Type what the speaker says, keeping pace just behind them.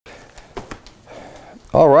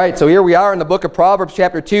All right, so here we are in the book of Proverbs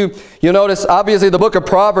chapter 2. You'll notice, obviously, the book of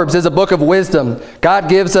Proverbs is a book of wisdom. God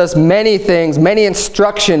gives us many things, many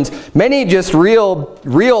instructions, many just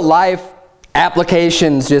real life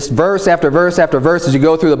applications, just verse after verse after verse as you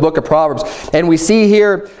go through the book of Proverbs. And we see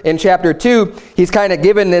here in chapter 2, he's kind of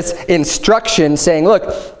given this instruction saying, look,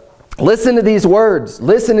 listen to these words,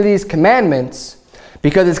 listen to these commandments,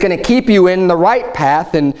 because it's going to keep you in the right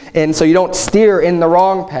path and so you don't steer in the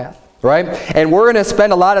wrong path. Right? And we're going to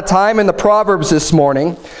spend a lot of time in the Proverbs this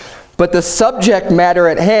morning, but the subject matter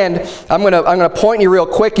at hand, I'm going to point you real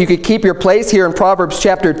quick. You could keep your place here in Proverbs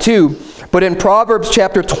chapter 2, but in Proverbs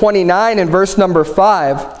chapter 29 and verse number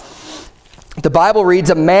 5, the Bible reads,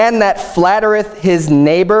 "A man that flattereth his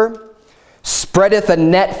neighbor spreadeth a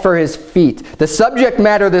net for his feet." The subject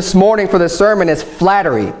matter this morning for the sermon is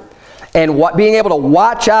flattery, and being able to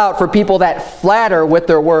watch out for people that flatter with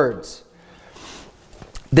their words.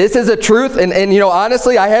 This is a truth, and you know,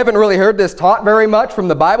 honestly, I haven't really heard this taught very much from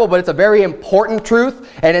the Bible, but it's a very important truth.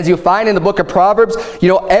 And as you find in the book of Proverbs, you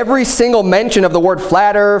know, every single mention of the word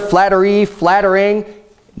flatter, flattery, flattering,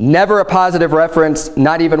 never a positive reference,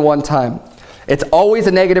 not even one time. It's always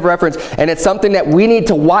a negative reference, and it's something that we need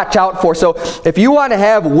to watch out for. So if you want to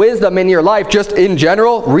have wisdom in your life, just in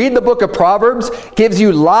general, read the book of Proverbs. Gives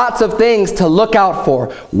you lots of things to look out for.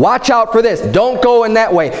 Watch out for this. Don't go in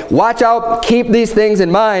that way. Watch out. Keep these things in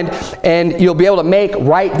mind, and you'll be able to make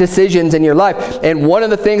right decisions in your life. And one of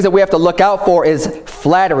the things that we have to look out for is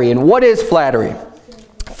flattery. And what is flattery?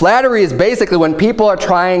 Flattery is basically when people are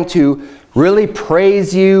trying to really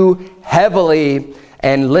praise you heavily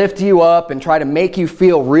and lift you up and try to make you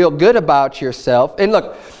feel real good about yourself. And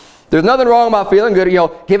look, there's nothing wrong about feeling good, you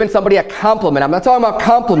know, giving somebody a compliment. I'm not talking about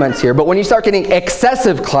compliments here, but when you start getting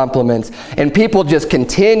excessive compliments and people just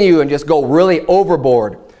continue and just go really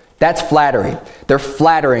overboard, that's flattery. They're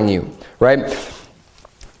flattering you, right?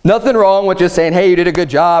 Nothing wrong with just saying, hey, you did a good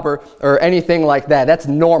job or anything like that. That's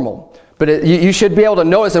normal. But you should be able to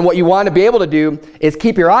notice, and what you want to be able to do is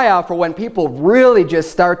keep your eye out for when people really just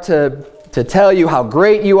start to tell you how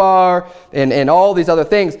great you are and all these other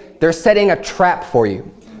things. They're setting a trap for you.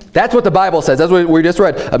 That's what the Bible says. That's what we just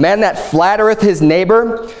read. A man that flattereth his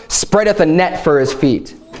neighbor spreadeth a net for his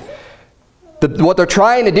feet. What they're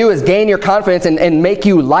trying to do is gain your confidence and make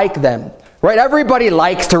you like them. Right? Everybody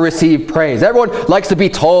likes to receive praise. Everyone likes to be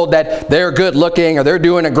told that they're good looking or they're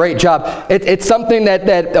doing a great job. It's something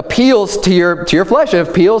that appeals to your flesh. It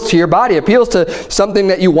appeals to your body. It appeals to something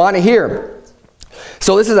that you want to hear.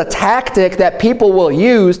 So this is a tactic that people will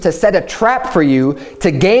use to set a trap for you to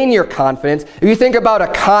gain your confidence. If you think about a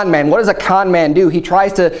con man, what does a con man do? He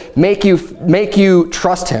tries to make you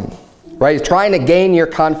trust him, right? He's trying to gain your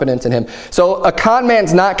confidence in him. So a con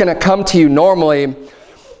man's not going to come to you normally,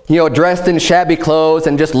 you know, dressed in shabby clothes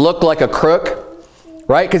and just look like a crook,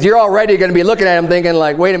 right? Because you're already going to be looking at him thinking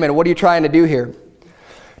like, wait a minute, what are you trying to do here?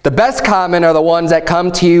 The best con men are the ones that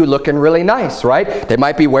come to you looking really nice, right? They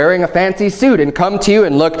might be wearing a fancy suit and come to you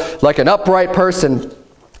and look like an upright person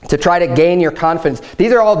to try to gain your confidence.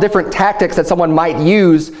 These are all different tactics that someone might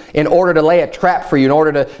use in order to lay a trap for you, in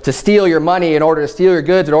order to steal your money, in order to steal your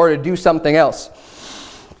goods, in order to do something else.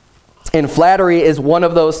 And flattery is one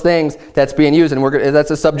of those things that's being used, and that's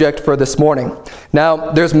a subject for this morning. Now,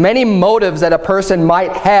 there's many motives that a person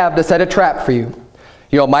might have to set a trap for you.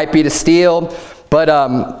 You know, it might be to steal, but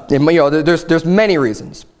you know, there's many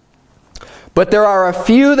reasons. But there are a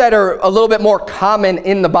few that are a little bit more common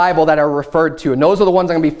in the Bible that are referred to, and those are the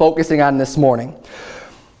ones I'm going to be focusing on this morning.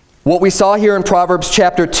 What we saw here in Proverbs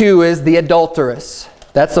chapter 2 is the adulteress.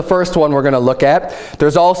 That's the first one we're going to look at.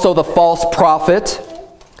 There's also the false prophet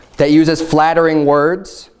that uses flattering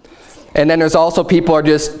words. And then there's also people who are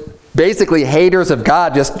just basically haters of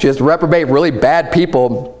God, just reprobate, really bad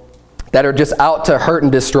people that are just out to hurt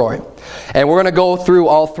and destroy. And we're going to go through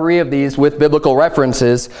all three of these with biblical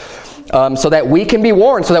references so that we can be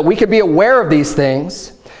warned, so that we can be aware of these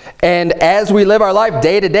things. And as we live our life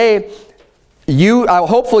day to day,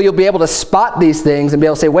 hopefully you'll be able to spot these things and be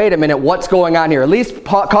able to say, wait a minute, what's going on here? At least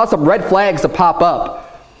cause some red flags to pop up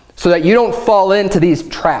so that you don't fall into these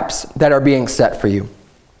traps that are being set for you.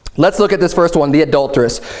 Let's look at this first one, the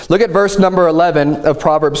adulteress. Look at verse number 11 of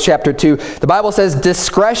Proverbs chapter 2. The Bible says,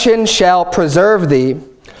 discretion shall preserve thee,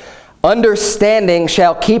 understanding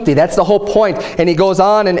shall keep thee. That's the whole point. And he goes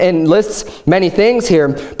on and lists many things here,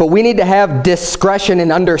 but we need to have discretion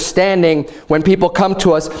and understanding when people come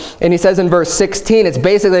to us. And he says in verse 16, it's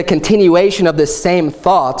basically a continuation of this same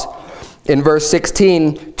thought. In verse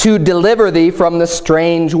 16, to deliver thee from the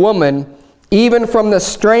strange woman, even from the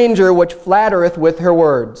stranger which flattereth with her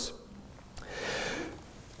words.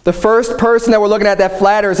 The first person that we're looking at that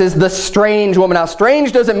flatters is the strange woman. Now,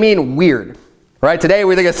 strange doesn't mean weird, right? Today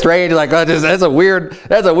we think of strange like, oh, that's a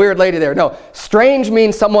weird lady there. No, strange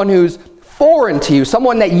means someone who's foreign to you,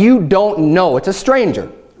 someone that you don't know. It's a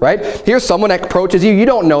stranger, right? Here's someone that approaches you. You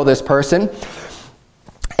don't know this person.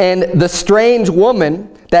 And the strange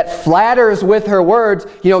woman that flatters with her words,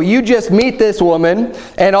 you just meet this woman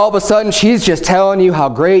and all of a sudden she's just telling you how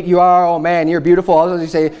great you are. Oh man, you're beautiful. All you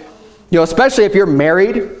say, especially if you're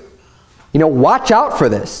married, watch out for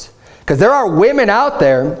this. Because there are women out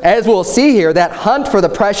there, as we'll see here, that hunt for the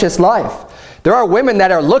precious life. There are women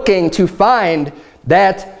that are looking to find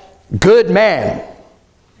that good man,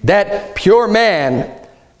 that pure man,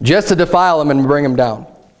 just to defile him and bring him down.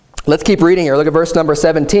 Let's keep reading here. Look at verse number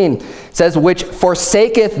 17. It says, which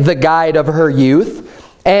forsaketh the guide of her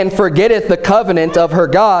youth, and forgetteth the covenant of her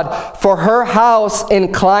God, for her house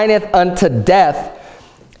inclineth unto death,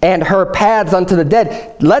 and her paths unto the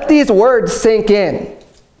dead. Let these words sink in.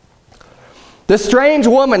 The strange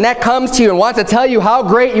woman that comes to you and wants to tell you how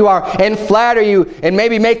great you are and flatter you and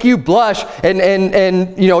maybe make you blush and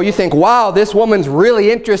you think, wow, this woman's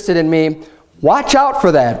really interested in me. Watch out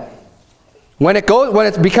for that. When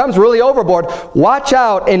it becomes really overboard, watch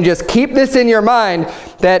out and just keep this in your mind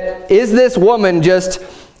that is this woman just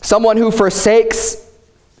someone who forsakes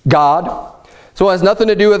God, so it has nothing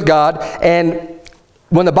to do with God, and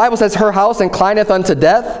when the Bible says her house inclineth unto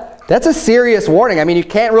death, that's a serious warning. I mean, you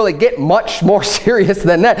can't really get much more serious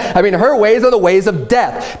than that. I mean, her ways are the ways of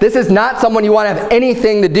death. This is not someone you want to have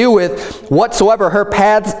anything to do with whatsoever. Her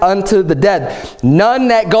paths unto the dead. None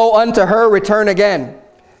that go unto her return again.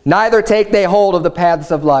 Neither take they hold of the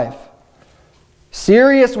paths of life.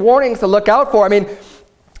 Serious warnings to look out for. I mean,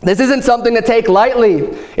 this isn't something to take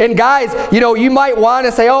lightly. And guys, you might want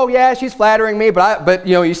to say, oh yeah, she's flattering me, but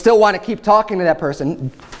you still want to keep talking to that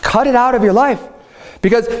person. Cut it out of your life.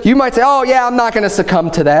 Because you might say, oh yeah, I'm not going to succumb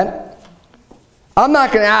to that. I'm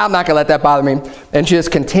not going to let that bother me. And she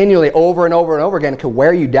just continually over and over and over again can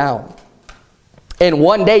wear you down. And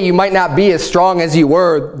one day you might not be as strong as you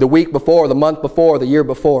were the week before, the month before, the year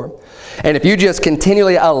before. And if you just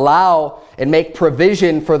continually allow and make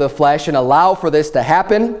provision for the flesh and allow for this to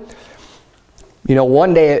happen,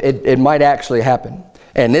 one day it might actually happen.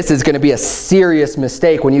 And this is going to be a serious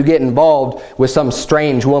mistake when you get involved with some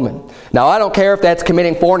strange woman. Now, I don't care if that's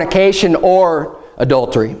committing fornication or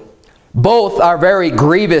adultery. Both are very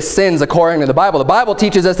grievous sins according to the Bible. The Bible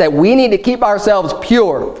teaches us that we need to keep ourselves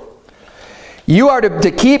pure. You are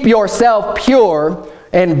to keep yourself pure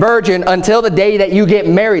and virgin until the day that you get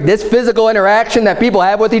married. This physical interaction that people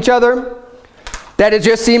have with each other, that it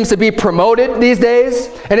just seems to be promoted these days,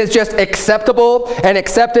 and it's just acceptable and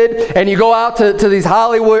accepted, and you go out to these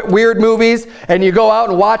Hollywood weird movies, and you go out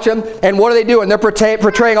and watch them, and what are they doing? They're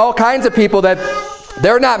portraying all kinds of people that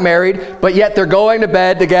they're not married, but yet they're going to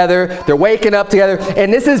bed together, they're waking up together,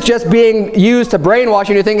 and this is just being used to brainwash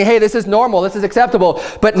you. You're thinking, hey, this is normal, this is acceptable.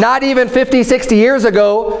 But not even 50, 60 years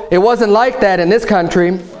ago, it wasn't like that in this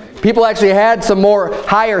country. People actually had some more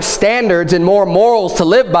higher standards and more morals to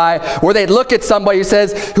live by, where they'd look at somebody who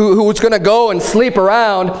says, who's going to go and sleep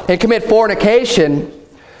around and commit fornication.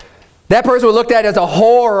 That person was looked at as a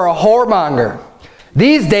whore or a whoremonger.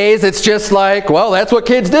 These days, it's just like, well, that's what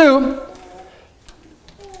kids do.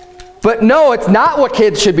 But no, it's not what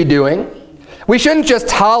kids should be doing. We shouldn't just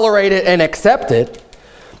tolerate it and accept it.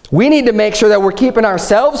 We need to make sure that we're keeping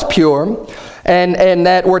ourselves pure and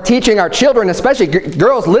that we're teaching our children, especially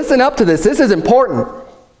girls, listen up to this. This is important.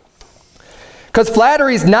 Because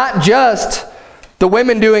flattery is not just the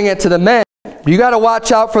women doing it to the men. You got to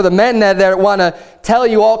watch out for the men that want to tell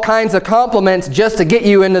you all kinds of compliments just to get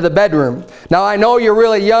you into the bedroom. Now, I know you're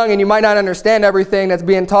really young and you might not understand everything that's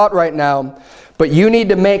being taught right now. But you need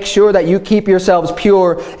to make sure that you keep yourselves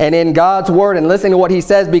pure and in God's word and listening to what he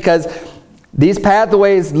says, because these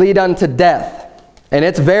pathways lead unto death. And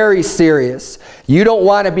it's very serious. You don't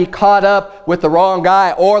want to be caught up with the wrong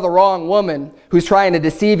guy or the wrong woman who's trying to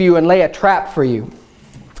deceive you and lay a trap for you.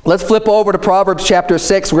 Let's flip over to Proverbs chapter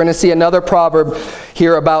 6. We're going to see another proverb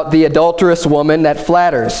here about the adulterous woman that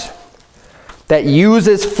flatters, that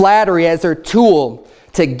uses flattery as her tool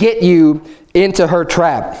to get you into her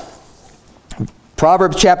trap.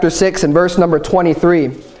 Proverbs chapter 6 and verse number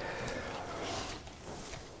 23.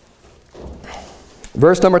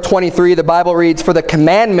 Verse number 23, the Bible reads, "For the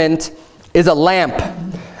commandment is a lamp,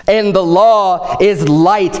 and the law is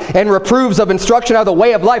light, and reproofs of instruction are the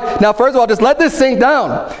way of life." Now, first of all, just let this sink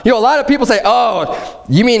down. A lot of people say, oh,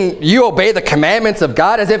 you mean you obey the commandments of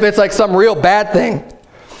God, as if it's like some real bad thing.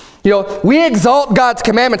 We exalt God's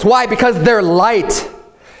commandments. Why? Because they're light.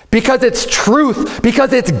 Because it's truth,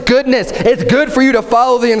 because it's goodness. It's good for you to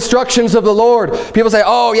follow the instructions of the Lord. People say,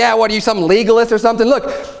 oh yeah, what are you, some legalist or something?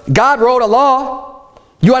 Look, God wrote a law.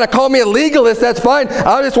 You want to call me a legalist, that's fine.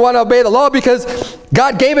 I just want to obey the law because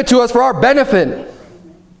God gave it to us for our benefit.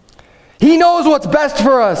 He knows what's best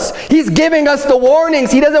for us. He's giving us the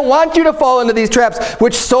warnings. He doesn't want you to fall into these traps,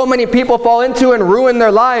 which so many people fall into and ruin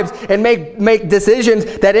their lives and make decisions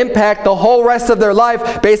that impact the whole rest of their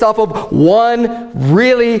life based off of one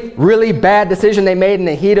really, really bad decision they made in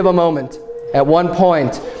the heat of a moment at one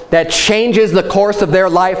point that changes the course of their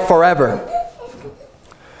life forever.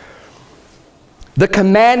 The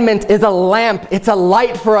commandment is a lamp. It's a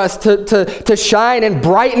light for us to shine and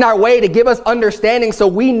brighten our way, to give us understanding so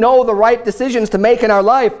we know the right decisions to make in our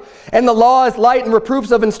life. And the law is light, and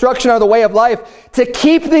reproofs of instruction are the way of life, to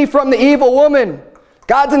keep thee from the evil woman.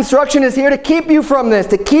 God's instruction is here to keep you from this,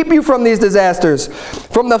 to keep you from these disasters.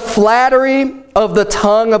 From the flattery of the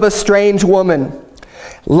tongue of a strange woman.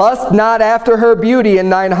 Lust not after her beauty in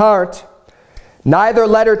thine heart, neither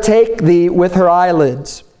let her take thee with her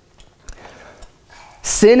eyelids.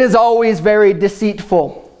 Sin is always very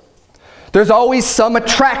deceitful. There's always some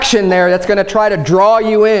attraction there that's going to try to draw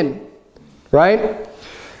you in, right?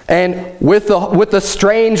 And with the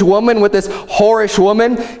strange woman, with this whorish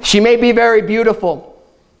woman, she may be very beautiful,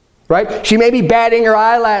 right? She may be batting her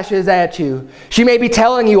eyelashes at you. She may be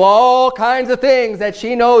telling you all kinds of things that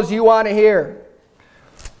she knows you want to hear.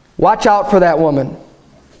 Watch out for that woman,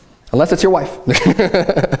 unless it's your wife.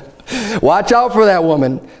 Watch out for that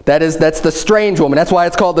woman. That's the strange woman. That's why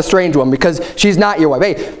it's called the strange woman, because she's not your wife.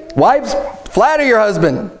 Hey, wives, flatter your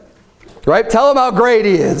husband, right? Tell him how great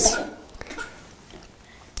he is.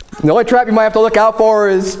 The only trap you might have to look out for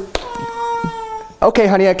is, okay,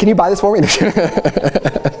 honey, can you buy this for me?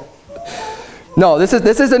 No, this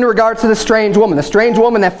is in regards to the strange woman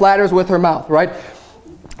that flatters with her mouth, right?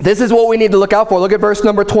 This is what we need to look out for. Look at verse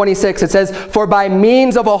number 26. It says, for by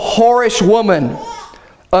means of a whorish woman,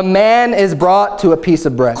 a man is brought to a piece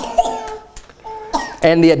of bread,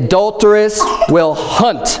 and the adulteress will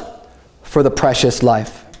hunt for the precious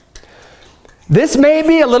life. This may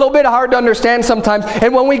be a little bit hard to understand sometimes,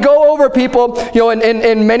 and when we go over people,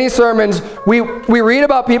 in many sermons, we read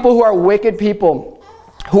about people who are wicked people,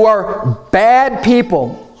 who are bad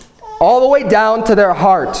people, all the way down to their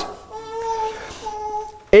heart.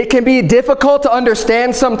 It can be difficult to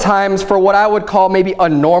understand sometimes for what I would call maybe a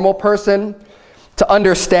normal person to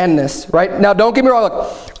understand this, right? Now, don't get me wrong.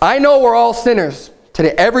 Look, I know we're all sinners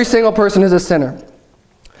today. Every single person is a sinner.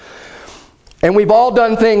 And we've all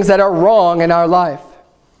done things that are wrong in our life.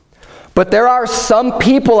 But there are some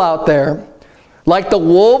people out there, like the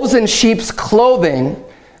wolves in sheep's clothing,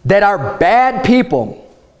 that are bad people,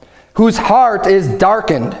 whose heart is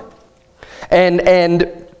darkened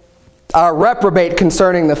and are reprobate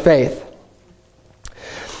concerning the faith.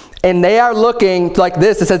 And they are looking like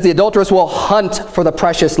this. It says the adulteress will hunt for the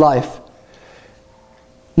precious life.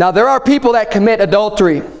 Now there are people that commit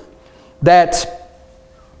adultery that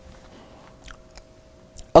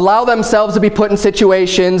allow themselves to be put in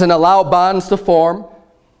situations and allow bonds to form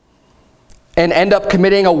and end up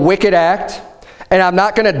committing a wicked act. And I'm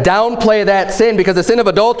not going to downplay that sin, because the sin of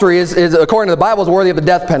adultery is, according to the Bible, is worthy of the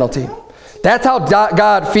death penalty. That's how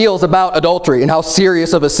God feels about adultery and how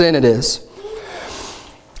serious of a sin it is.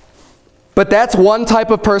 But that's one type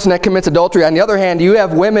of person that commits adultery. On the other hand, you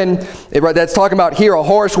have women, that's talking about here, a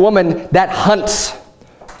whorish woman that hunts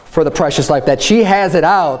for the precious life, that she has it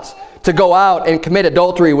out to go out and commit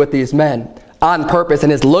adultery with these men on purpose,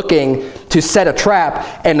 and is looking to set a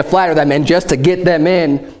trap and to flatter them and just to get them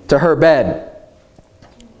in to her bed.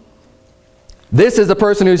 This is the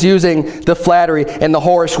person who's using the flattery and the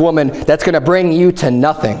whorish woman that's going to bring you to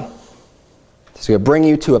nothing. It's going to bring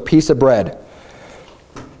you to a piece of bread.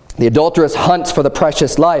 The adulteress hunts for the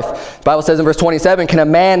precious life. The Bible says in verse 27, can a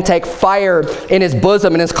man take fire in his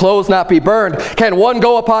bosom and his clothes not be burned? Can one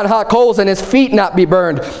go upon hot coals and his feet not be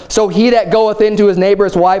burned? So he that goeth into his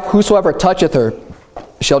neighbor's wife, whosoever toucheth her,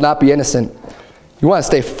 shall not be innocent. You want to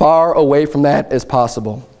stay far away from that as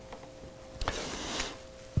possible.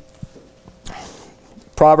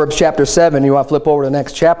 Proverbs chapter 7, you want to flip over to the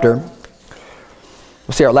next chapter.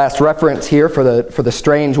 We'll see our last reference here for the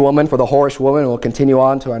strange woman, for the whorish woman. We'll continue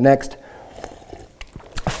on to our next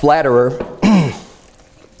flatterer.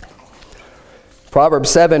 Proverbs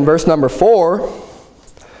 7, verse number 4.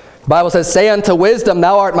 The Bible says, say unto wisdom,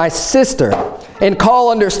 thou art my sister, and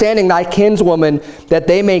call understanding thy kinswoman, that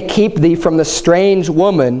they may keep thee from the strange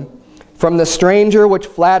woman, from the stranger which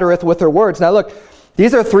flattereth with her words. Now look,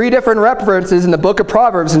 these are three different references in the book of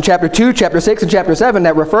Proverbs in chapter 2, chapter 6, and chapter 7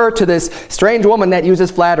 that refer to this strange woman that uses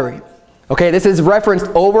flattery. Okay, this is referenced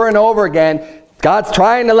over and over again. God's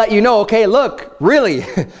trying to let you know, okay, look, really,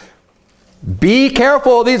 be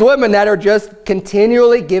careful of these women that are just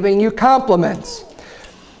continually giving you compliments.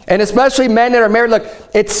 And especially men that are married. Look,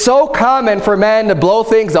 it's so common for men to blow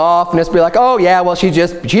things off and just be like, oh yeah, well she's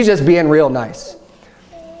just being real nice.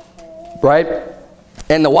 Right?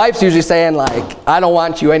 And the wife's usually saying like, I don't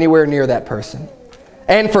want you anywhere near that person.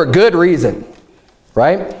 And for good reason.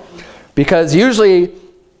 Right? Because usually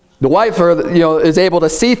the wife is able to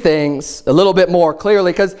see things a little bit more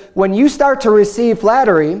clearly. Because when you start to receive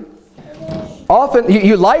flattery, often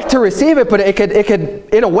you like to receive it, but it could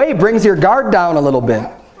in a way brings your guard down a little bit.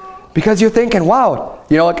 Because you're thinking, wow,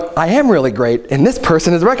 like, I am really great, and this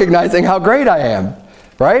person is recognizing how great I am,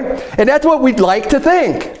 right? And that's what we'd like to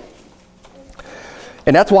think.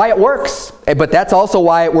 And that's why it works. But that's also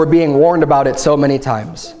why we're being warned about it so many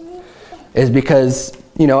times. Is because,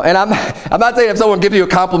 and I'm not saying if someone gives you a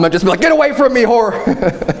compliment, just be like, get away from me, whore.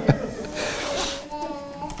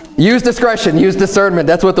 Use discretion, use discernment.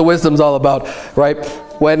 That's what the wisdom's all about, right?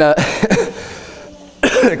 When,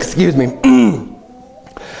 excuse me.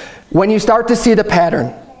 When you start to see the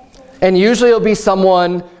pattern, and usually it'll be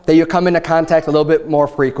someone that you come into contact a little bit more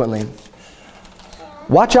frequently,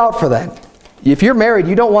 watch out for that. If you're married,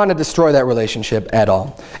 you don't want to destroy that relationship at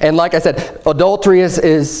all. And like I said, adultery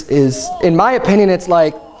is in my opinion, it's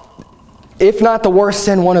like, if not the worst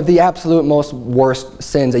sin, one of the absolute most worst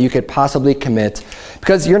sins that you could possibly commit.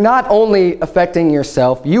 Because you're not only affecting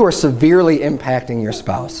yourself, you are severely impacting your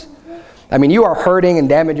spouse. I mean, you are hurting and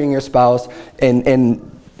damaging your spouse and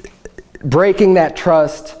breaking that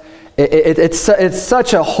trust. It's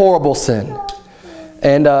such a horrible sin.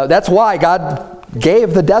 And that's why God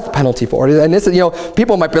gave the death penalty for it. And this is,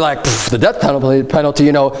 people might be like, the death penalty,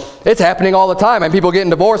 it's happening all the time. And people getting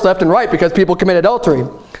divorced left and right because people commit adultery.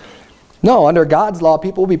 No, under God's law,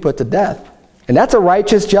 people will be put to death. And that's a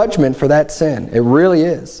righteous judgment for that sin. It really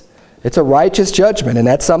is. It's a righteous judgment. And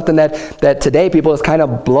that's something that today people just kind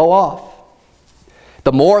of blow off.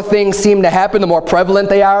 The more things seem to happen, the more prevalent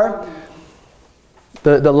they are,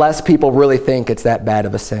 the less people really think it's that bad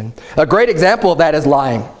of a sin. A great example of that is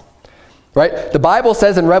lying. Right? The Bible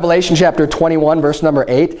says in Revelation chapter 21, verse number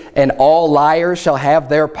 8, and all liars shall have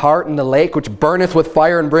their part in the lake which burneth with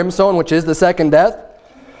fire and brimstone, which is the second death.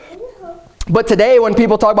 But today when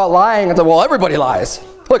people talk about lying, it's like, well, everybody lies.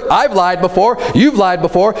 Look, I've lied before, you've lied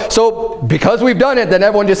before, so because we've done it, then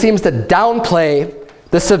everyone just seems to downplay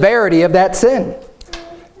the severity of that sin.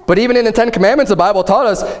 But even in the Ten Commandments, the Bible taught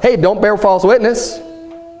us, hey, don't bear false witness.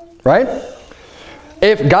 Right?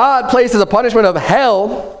 If God places a punishment of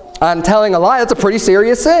hell on telling a lie, that's a pretty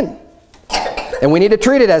serious sin. And we need to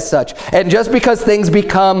treat it as such. And just because things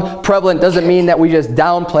become prevalent doesn't mean that we just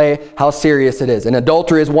downplay how serious it is. And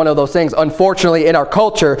adultery is one of those things, unfortunately, in our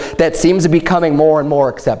culture that seems to be becoming more and more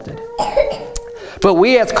accepted. But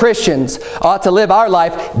we as Christians ought to live our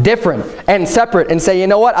life different and separate and say, you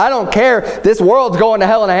know what, I don't care. This world's going to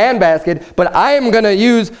hell in a handbasket, but I am going to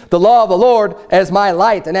use the law of the Lord as my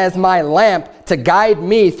light and as my lamp to guide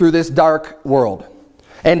me through this dark world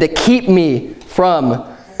and to keep me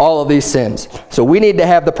from all of these sins. So we need to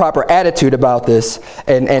have the proper attitude about this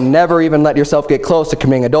and never even let yourself get close to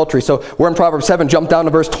committing adultery. So we're in Proverbs 7, jump down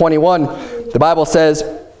to verse 21. The Bible says,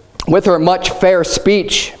 with her much fair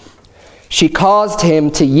speech, she caused him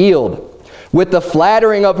to yield. With the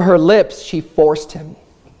flattering of her lips, she forced him.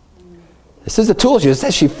 This is the tool. She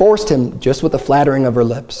says she forced him just with the flattering of her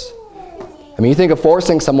lips. I mean, you think of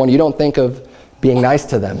forcing someone, you don't think of being nice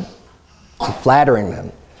to them, flattering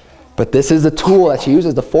them. But this is the tool that she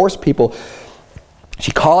uses to force people.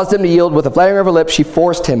 She caused him to yield with the flattering of her lips. She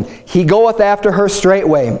forced him. He goeth after her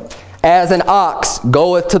straightway, as an ox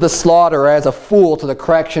goeth to the slaughter, as a fool to the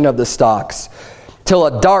correction of the stocks. Till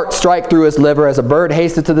a dart strike through his liver, as a bird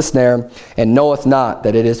hasteth to the snare, and knoweth not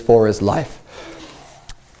that it is for his life.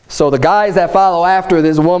 So the guys that follow after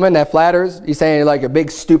this woman that flatters, he's saying like a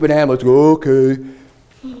big stupid animal, okay,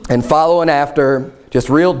 and following after, just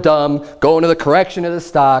real dumb, going to the correction of the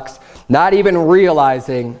stocks, not even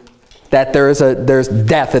realizing that there's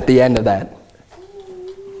death at the end of that.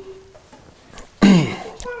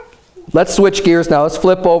 Let's switch gears now. Let's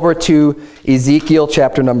flip over to Ezekiel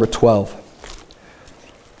chapter number 12.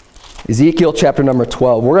 Ezekiel chapter number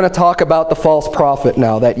 12. We're going to talk about the false prophet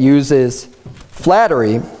now that uses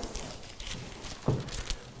flattery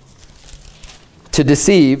to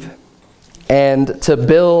deceive and to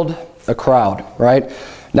build a crowd, right?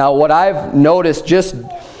 Now what I've noticed just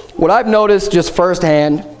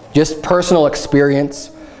firsthand, just personal experience,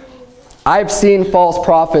 I've seen false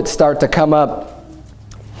prophets start to come up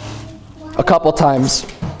a couple times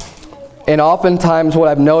And oftentimes what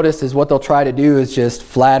I've noticed is what they'll try to do is just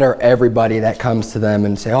flatter everybody that comes to them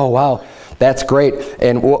and say, oh, wow, that's great.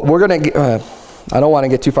 And we're going to, I don't want to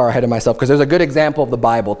get too far ahead of myself because there's a good example of the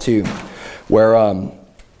Bible too, where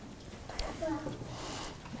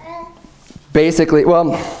basically,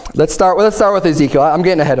 well, let's start with Ezekiel. I'm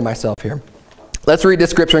getting ahead of myself here. Let's read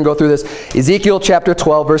this scripture and go through this. Ezekiel chapter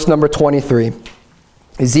 12, verse number 23.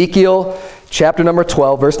 Ezekiel chapter number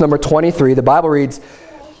 12, verse number 23. The Bible reads,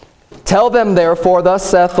 "Tell them therefore, thus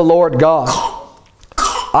saith the Lord God,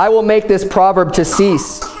 I will make this proverb to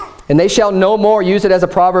cease, and they shall no more use it as a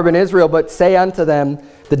proverb in Israel, but say unto them,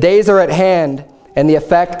 the days are at hand, and the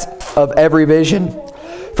effect of every vision.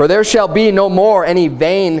 For there shall be no more any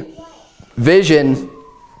vain vision,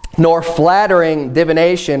 nor flattering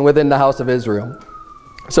divination within the house of Israel."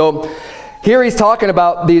 So here he's talking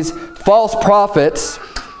about these false prophets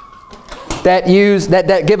that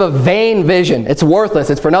give a vain vision. It's worthless,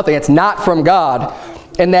 it's for nothing, it's not from God,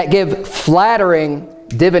 and that give flattering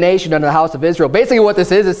divination unto the house of Israel. Basically what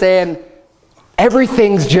this is saying,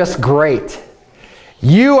 everything's just great.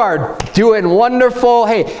 You are doing wonderful.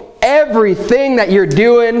 Hey, everything that you're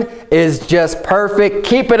doing is just perfect.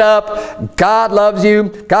 Keep it up. God loves you.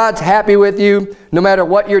 God's happy with you no matter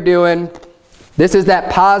what you're doing. This is that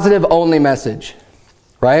positive only message,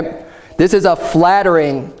 right? This is a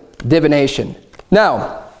flattering divination.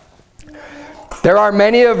 Now, there are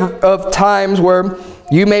many of times where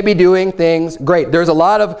you may be doing things great. There's a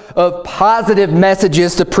lot of positive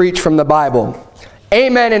messages to preach from the Bible.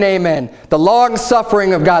 Amen and amen. The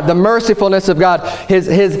long-suffering of God, the mercifulness of God,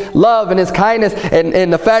 His love and His kindness,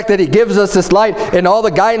 and the fact that He gives us this light and all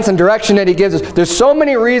the guidance and direction that He gives us. There's so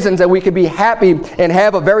many reasons that we could be happy and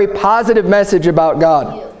have a very positive message about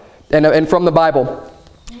God and from the Bible.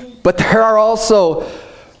 But there are also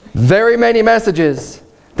very many messages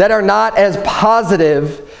that are not as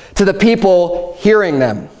positive to the people hearing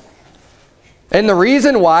them. And the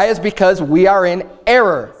reason why is because we are in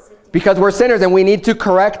error. Because we're sinners and we need to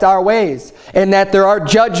correct our ways. And that there are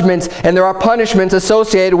judgments and there are punishments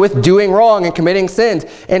associated with doing wrong and committing sins.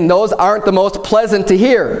 And those aren't the most pleasant to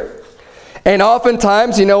hear. And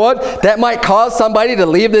oftentimes, you know what? That might cause somebody to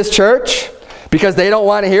leave this church because they don't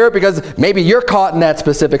want to hear it, because maybe you're caught in that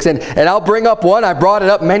specific sin. And I'll bring up one. I brought it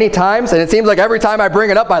up many times, and it seems like every time I bring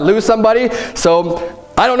it up, I lose somebody. So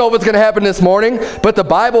I don't know what's going to happen this morning, but the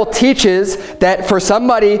Bible teaches that for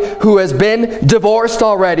somebody who has been divorced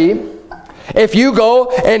already, if you go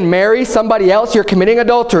and marry somebody else, you're committing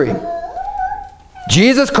adultery.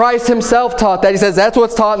 Jesus Christ Himself taught that. He says that's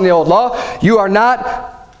what's taught in the old law. You are not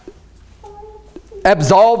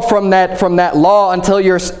absolved from that law until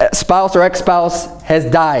your spouse or ex-spouse has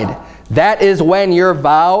died. That is when your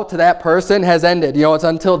vow to that person has ended. You know, it's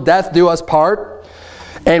until death do us part.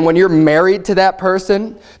 And when you're married to that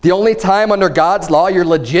person, the only time under God's law you're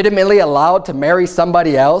legitimately allowed to marry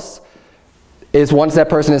somebody else is once that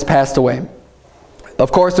person has passed away.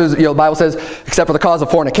 Of course, the Bible says, except for the cause of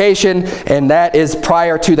fornication, and that is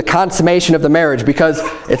prior to the consummation of the marriage, because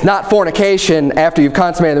it's not fornication after you've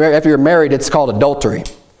consummated the marriage. After you're married, it's called adultery.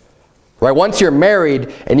 Right? Once you're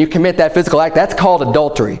married and you commit that physical act, that's called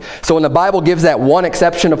adultery. So when the Bible gives that one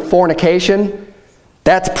exception of fornication,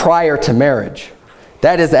 that's prior to marriage.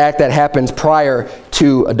 That is the act that happens prior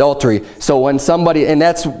to adultery. So when somebody, and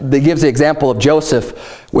that gives the example of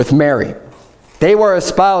Joseph with Mary. They were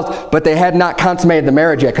espoused, but they had not consummated the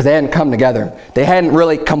marriage yet because they hadn't come together. They hadn't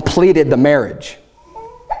really completed the marriage.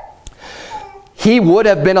 He would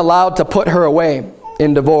have been allowed to put her away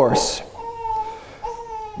in divorce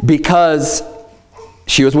because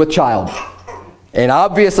she was with child. And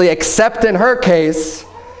obviously, except in her case,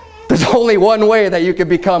 there's only one way that you can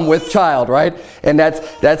become with child, right? And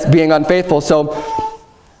that's being unfaithful. So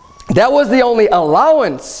that was the only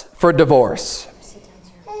allowance for divorce,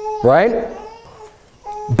 right?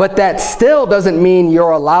 But that still doesn't mean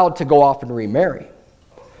you're allowed to go off and remarry.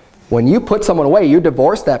 When you put someone away, you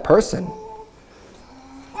divorce that person.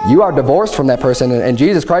 You are divorced from that person. And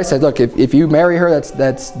Jesus Christ said, look, if you marry her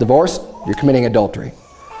that's divorced, you're committing adultery.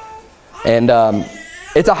 And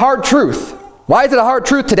it's a hard truth. Why is it a hard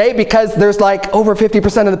truth today? Because there's like over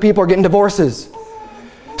 50% of the people are getting divorces.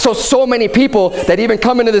 So many people that even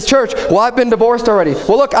come into this church, well, I've been divorced already.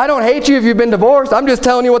 Well, look, I don't hate you if you've been divorced. I'm just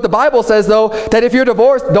telling you what the Bible says, though, that if you're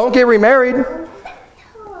divorced, don't get remarried.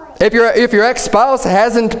 If your ex-spouse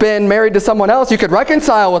hasn't been married to someone else, you could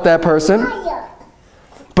reconcile with that person.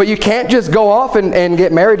 But you can't just go off and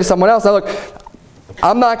get married to someone else. Now, look,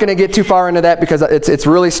 I'm not going to get too far into that because it's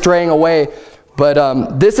really straying away.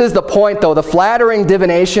 But this is the point, though. The flattering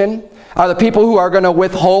divination are the people who are going to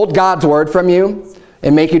withhold God's word from you.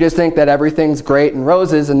 and make you just think that everything's great and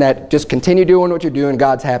roses and that just continue doing what you're doing,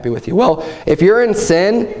 God's happy with you. Well, if you're in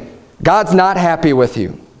sin, God's not happy with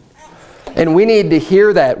you. And we need to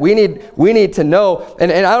hear that. We need to know.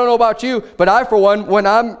 And I don't know about you, but I, for one,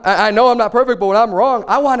 I know I'm not perfect, but when I'm wrong,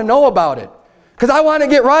 I want to know about it. Because I want to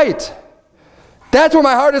get right. That's where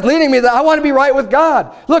my heart is leading me, that I want to be right with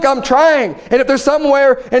God. Look, I'm trying. And if there's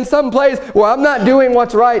somewhere in some place where I'm not doing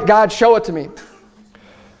what's right, God, show it to me.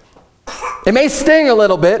 It may sting a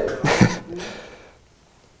little bit,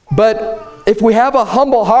 but if we have a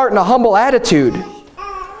humble heart and a humble attitude,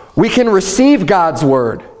 we can receive God's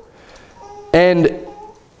word and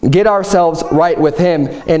get ourselves right with Him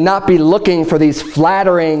and not be looking for these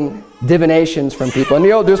flattering divinations from people. And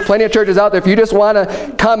you know, there's plenty of churches out there, if you just want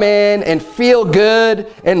to come in and feel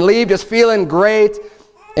good and leave just feeling great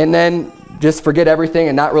and then just forget everything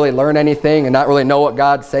and not really learn anything and not really know what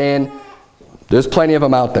God's saying, there's plenty of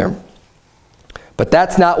them out there. But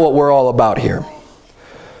that's not what we're all about here.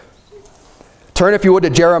 Turn, if you would, to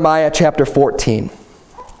Jeremiah chapter 14.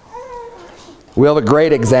 We have a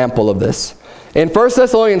great example of this. In 1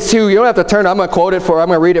 Thessalonians 2, you don't have to turn, I'm going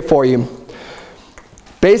to read it for you.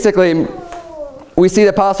 Basically, we see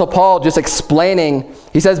the Apostle Paul just explaining.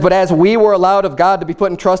 He says, "But as we were allowed of God to be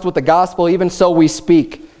put in trust with the gospel, even so we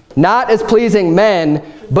speak. Not as pleasing men,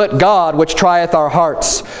 but God, which trieth our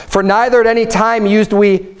hearts. For neither at any time used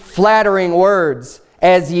we flattering words,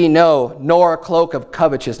 as ye know, nor a cloak of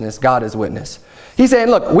covetousness, God is witness." He's saying,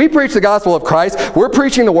 look, we preach the gospel of Christ. We're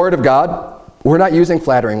preaching the word of God. We're not using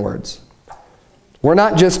flattering words. We're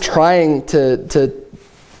not just trying to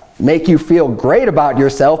make you feel great about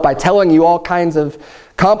yourself by telling you all kinds of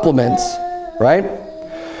compliments, right?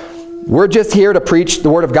 We're just here to preach the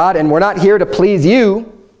word of God, and we're not here to please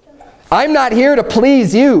you. I'm not here to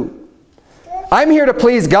please you. I'm here to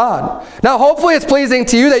please God. Now, hopefully it's pleasing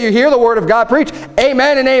to you that you hear the word of God preached.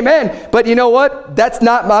 Amen and amen. But you know what? That's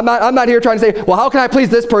not, I'm not here trying to say, well, how can I please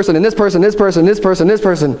this person and this person, this person, this person, this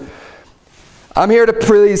person? I'm here to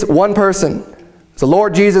please one person. It's the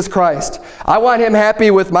Lord Jesus Christ. I want Him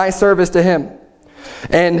happy with my service to Him.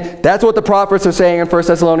 And that's what the prophets are saying in 1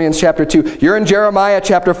 Thessalonians chapter 2. You're in Jeremiah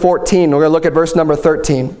chapter 14. We're going to look at verse number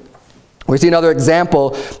 13. We see another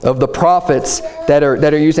example of the prophets that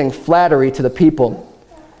are using flattery to the people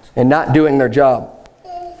and not doing their job.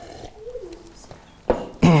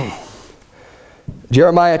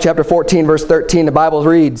 Jeremiah chapter 14, verse 13, the Bible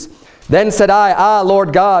reads, "Then said I, Ah,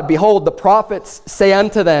 Lord God, behold, the prophets say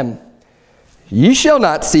unto them, Ye shall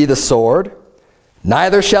not see the sword,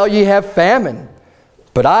 neither shall ye have famine,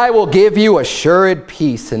 but I will give you assured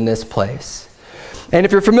peace in this place." And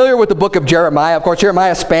if you're familiar with the book of Jeremiah, of course,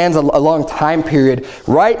 Jeremiah spans a long time period.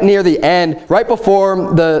 Right near the end, right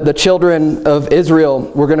before the children of Israel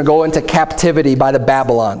were going to go into captivity by the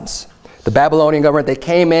Babylons. The Babylonian government, they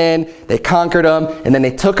came in, they conquered them, and then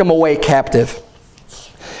they took them away captive.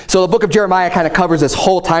 So the book of Jeremiah kind of covers this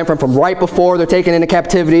whole time from right before they're taken into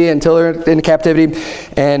captivity until they're into captivity.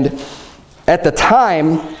 And at the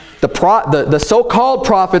time, the so-called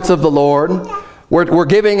prophets of the Lord were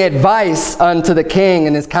giving advice unto the king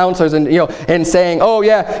and his counselors, and and saying, "Oh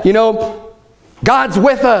yeah, God's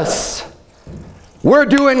with us. We're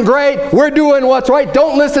doing great. We're doing what's right.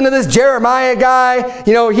 Don't listen to this Jeremiah guy.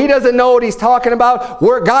 He doesn't know what he's talking about.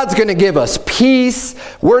 God's going to give us peace.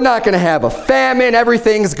 We're not going to have a famine.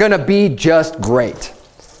 Everything's going to be just great."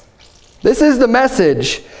 This is the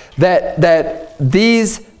message that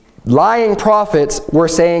these lying prophets were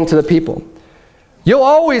saying to the people. You'll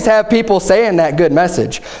always have people saying that good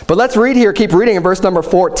message. But let's read here, keep reading in verse number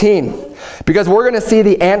 14. Because we're going to see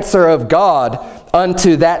the answer of God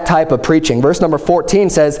unto that type of preaching. Verse number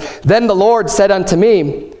 14 says, "Then the Lord said unto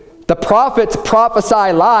me, The prophets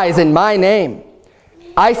prophesy lies in my name.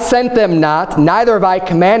 I sent them not, neither have I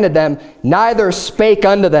commanded them, neither spake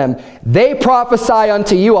unto them. They prophesy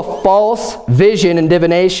unto you a false vision and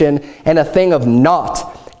divination, and a thing of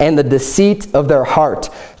naught, and the deceit of their heart.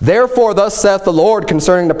 Therefore thus saith the Lord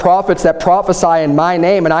concerning the prophets that prophesy in my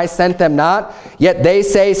name, and I sent them not. Yet they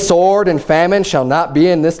say, Sword and famine shall not be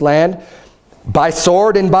in this land. By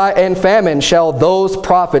sword and famine shall those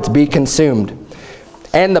prophets be consumed.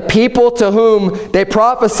 And the people to whom they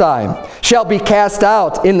prophesy shall be cast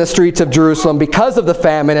out in the streets of Jerusalem because of the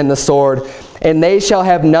famine and the sword, and they shall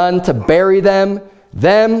have none to bury them,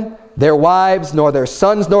 their wives, nor their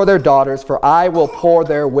sons, nor their daughters, for I will pour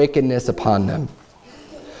their wickedness upon them."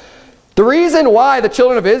 The reason why the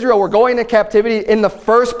children of Israel were going into captivity in the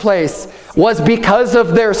first place was because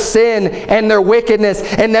of their sin and their wickedness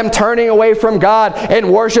and them turning away from God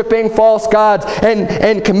and worshiping false gods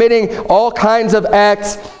and committing all kinds of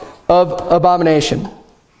acts of abomination.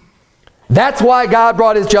 That's why God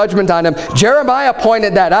brought his judgment on them. Jeremiah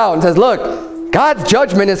pointed that out and says, look, God's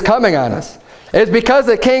judgment is coming on us. It's because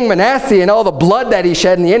of King Manasseh and all the blood that he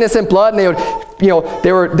shed, and the innocent blood, and they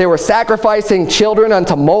would, they were sacrificing children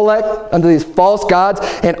unto Molech, unto these false gods,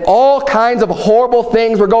 and all kinds of horrible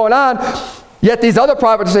things were going on. Yet these other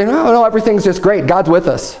prophets are saying, no, everything's just great. God's with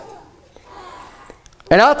us.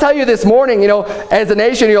 And I'll tell you this morning, as a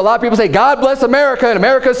nation, a lot of people say, God bless America, and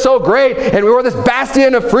America's so great, and we're this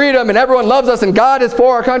bastion of freedom, and everyone loves us, and God is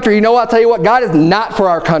for our country. I'll tell you what, God is not for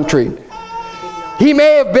our country. He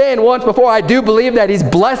may have been once before. I do believe that he's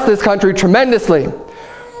blessed this country tremendously.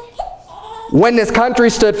 When this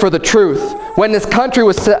country stood for the truth, when this country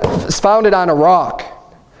was founded on a rock,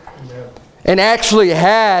 and actually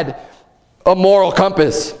had a moral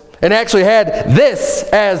compass, and actually had this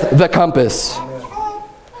as the compass.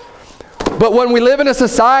 But when we live in a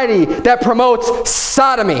society that promotes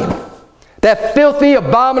sodomy, that filthy,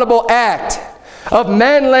 abominable act of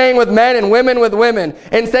men laying with men and women with women,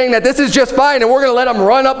 and saying that this is just fine, and we're going to let them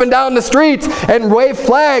run up and down the streets and wave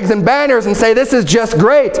flags and banners and say this is just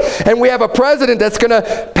great. And we have a president that's going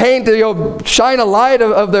to paint, shine a light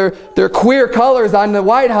of their queer colors on the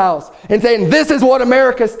White House and saying this is what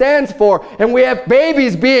America stands for. And we have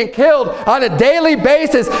babies being killed on a daily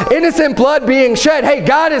basis, innocent blood being shed. Hey,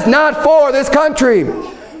 God is not for this country.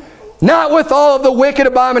 Not with all of the wicked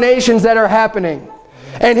abominations that are happening.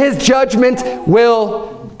 And his judgment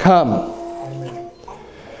will come.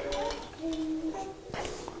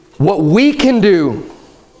 What we can do,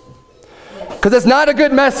 because it's not a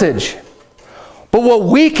good message, but what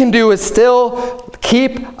we can do is still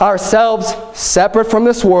keep ourselves separate from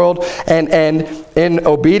this world and in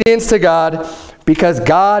obedience to God, because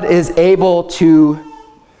God is able to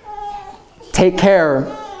take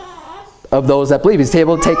care of those that believe. He's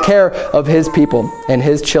able to take care of his people and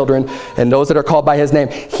his children and those that are called by his name.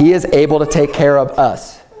 He is able to take care of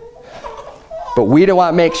us. But we don't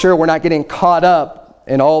want to make sure we're not getting caught up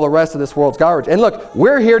in all the rest of this world's garbage. And look,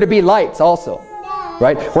 we're here to be lights also,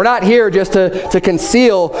 right? We're not here just to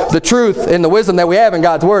conceal the truth and the wisdom that we have in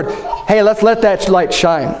God's word. Hey, let's let that light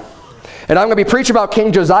shine. And I'm going to be preaching about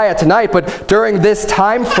King Josiah tonight, but during this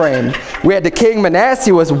time frame, we had the King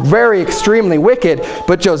Manasseh was very extremely wicked,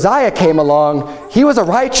 but Josiah came along. He was a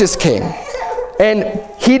righteous king. And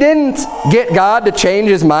he didn't get God to change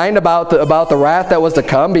his mind about the wrath that was to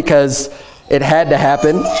come, because it had to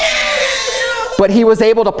happen. But he was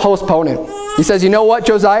able to postpone it. He says, you know what,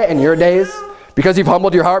 Josiah, in your days, because you've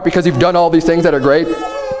humbled your heart, because you've done all these things that are great,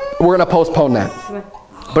 we're going to postpone that.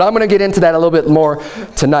 But I'm going to get into that a little bit more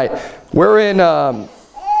tonight. We're in, the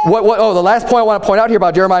last point I want to point out here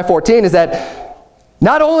about Jeremiah 14 is that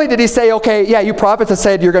not only did he say, okay, yeah, you prophets have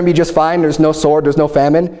said you're going to be just fine, there's no sword, there's no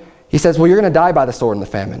famine. He says, well, you're going to die by the sword and the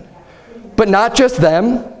famine. But not just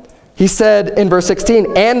them. He said in verse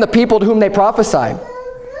 16, and the people to whom they prophesy.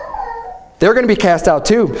 They're going to be cast out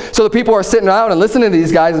too. So the people are sitting around and listening to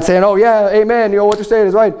these guys and saying, oh yeah, amen, what you're saying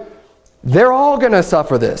is right. They're all going to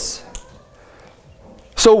suffer this.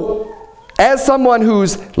 So as someone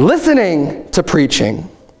who's listening to preaching,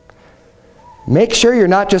 make sure you're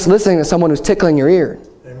not just listening to someone who's tickling your ear.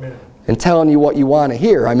 Amen. And telling you what you want to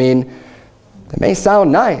hear. I mean, it may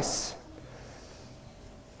sound nice,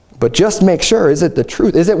 but just make sure, is it the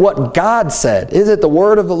truth? Is it what God said? Is it the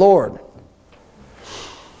word of the Lord?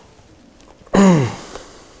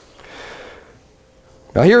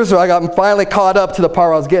 Now here's where I'm finally caught up to the part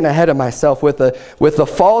where I was getting ahead of myself with the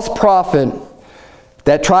false prophet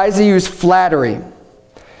that tries to use flattery.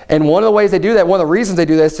 And one of the ways they do that, one of the reasons they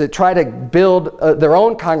do this, is to try to build their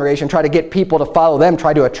own congregation, try to get people to follow them,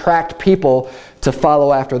 try to attract people to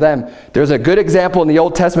follow after them. There's a good example in the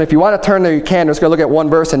Old Testament. If you want to turn there, you can. We're just going to look at one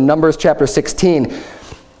verse in Numbers chapter 16.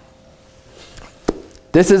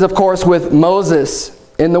 This is, of course, with Moses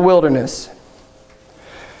in the wilderness.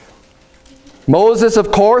 Moses,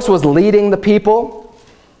 of course, was leading the people.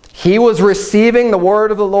 He was receiving the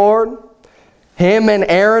word of the Lord. Him and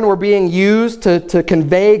Aaron were being used to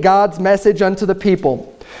convey God's message unto the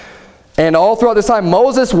people. And all throughout this time,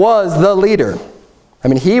 Moses was the leader. I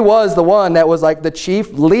mean, he was the one that was like the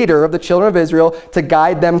chief leader of the children of Israel to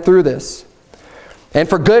guide them through this. And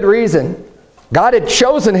for good reason. God had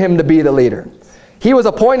chosen him to be the leader. He was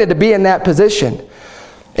appointed to be in that position.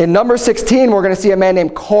 In Numbers 16, we're going to see a man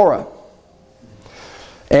named Korah.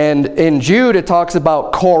 And in Jude, it talks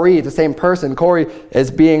about Corey, it's the same person. Corey as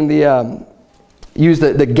being the,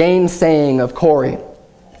 the gainsaying of Corey.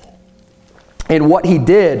 And what he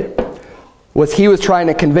did was he was trying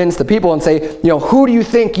to convince the people and say, who do you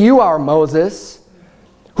think you are, Moses?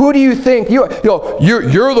 Who do you think you're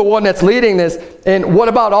the one that's leading this? And what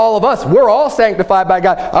about all of us? We're all sanctified by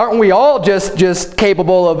God. Aren't we all just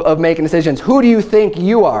capable of making decisions? Who do you think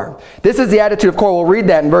you are? This is the attitude of Korah. We'll read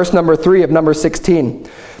that in verse number 3 of number 16.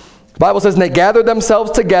 The Bible says, and they gathered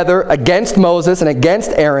themselves together against Moses and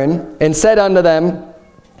against Aaron, and said unto them,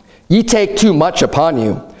 ye take too much upon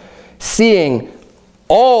you, seeing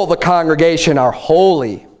all the congregation are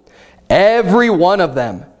holy, every one of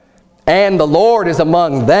them, and the Lord is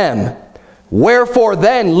among them. Wherefore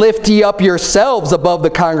then lift ye up yourselves above the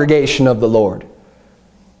congregation of the Lord.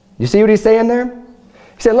 You see what he's saying there?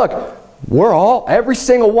 He said, look, every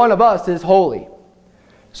single one of us is holy.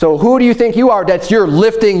 So who do you think you are that you're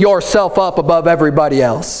lifting yourself up above everybody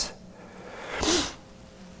else?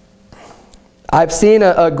 I've seen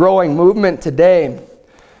a growing movement today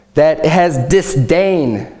that has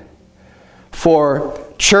disdain for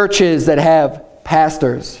churches that have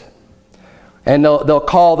pastors. And they'll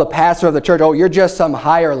call the pastor of the church, oh, you're just some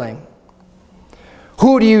hireling.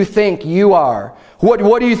 Who do you think you are?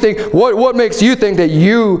 What do you think? What makes you think that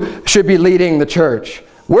you should be leading the church?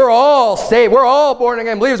 We're all saved. We're all born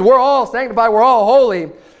again believers. We're all sanctified. We're all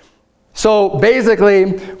holy. So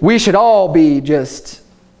basically, we should all be just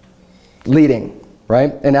leading,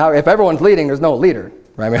 right? And now, if everyone's leading, there's no leader,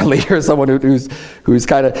 right? I mean, a leader is someone who's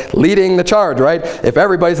kind of leading the charge, right? If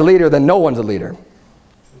everybody's a leader, then no one's a leader.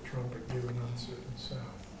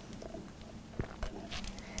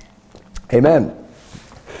 Amen.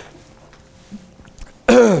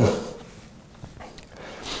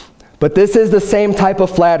 But this is the same type of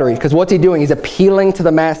flattery, because what's he doing? He's appealing to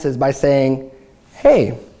the masses by saying,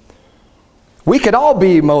 hey, we could all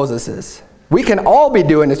be Moseses. We can all be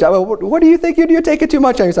doing this job. What do you think you're taking too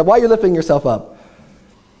much on yourself? Why are you lifting yourself up?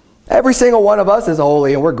 Every single one of us is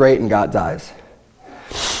holy, and we're great in God's eyes.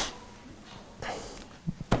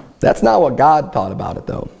 That's not what God thought about it,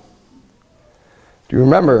 though. Do you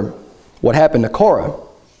remember what happened to Korah?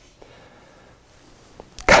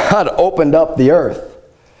 God opened up the earth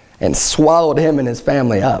and swallowed him and his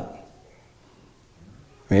family up.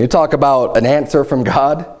 I mean, you talk about an answer from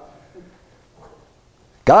God.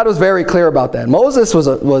 God was very clear about that. Moses was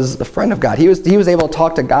a friend of God. He was able to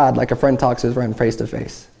talk to God like a friend talks to his friend face to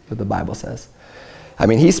face, what the Bible says. I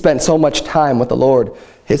mean, he spent so much time with the Lord,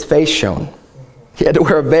 his face shone. He had to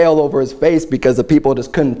wear a veil over his face because the people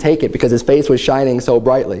just couldn't take it, because his face was shining so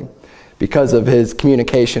brightly because of his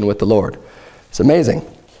communication with the Lord. It's amazing.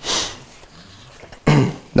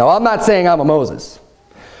 Now, I'm not saying I'm a Moses,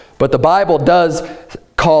 but the Bible does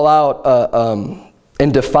call out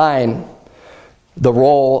and define the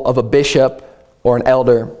role of a bishop or an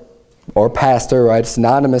elder or pastor, right?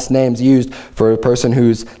 Synonymous names used for a person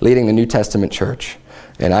who's leading the New Testament church.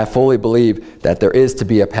 And I fully believe that there is to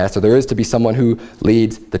be a pastor. There is to be someone who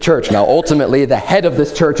leads the church. Now, ultimately, the head of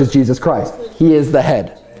this church is Jesus Christ. He is the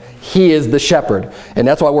head. He is the shepherd. And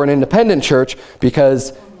that's why we're an independent church,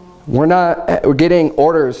 because we're getting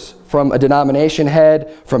orders from a denomination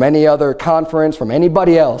head, from any other conference, from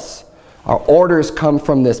anybody else. Our orders come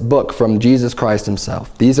from this book, from Jesus Christ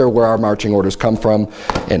himself. These are where our marching orders come from.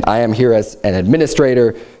 And I am here as an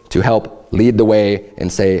administrator to help lead the way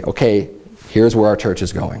and say, okay, here's where our church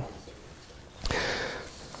is going.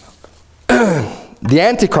 The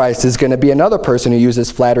Antichrist is going to be another person who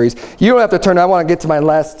uses flatteries. You don't have to turn. I want to get to my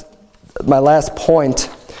last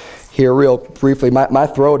point here real briefly. My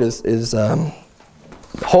throat is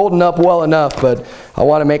holding up well enough, but I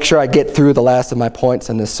want to make sure I get through the last of my points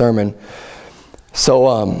in this sermon.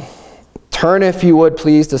 So turn, if you would,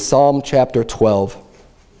 please, to Psalm chapter 12.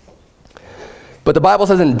 But the Bible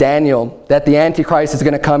says in Daniel that the Antichrist is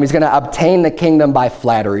going to come. He's going to obtain the kingdom by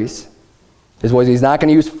flatteries. He's not going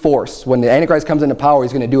to use force. When the Antichrist comes into power,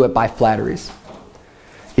 he's going to do it by flatteries.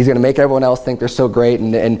 He's going to make everyone else think they're so great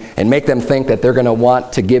and make them think that they're going to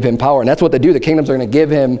want to give him power. And that's what they do. The kingdoms are going to give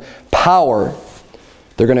him power.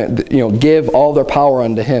 They're going to give all their power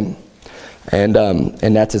unto him. And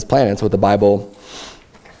that's his plan. That's what the Bible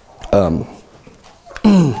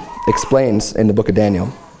explains in the book of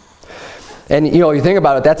Daniel. And you think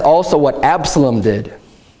about it, that's also what Absalom did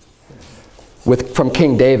from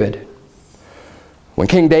King David. When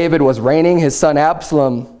King David was reigning, his son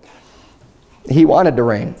Absalom, he wanted to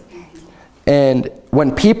reign. And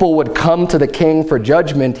when people would come to the king for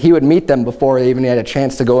judgment, he would meet them before they even had a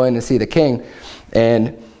chance to go in and see the king.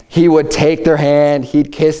 And he would take their hand,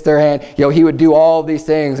 he'd kiss their hand, he would do all these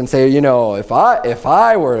things and say, if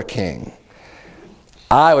I were a king,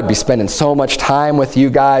 I would be spending so much time with you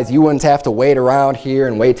guys. You wouldn't have to wait around here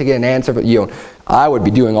and wait to get an answer. But I would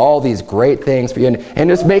be doing all these great things for you. And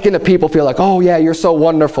just making the people feel like, oh yeah, you're so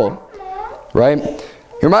wonderful. Right?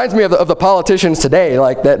 He reminds me of the politicians today,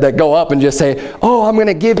 like that go up and just say, oh, I'm going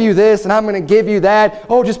to give you this and I'm going to give you that.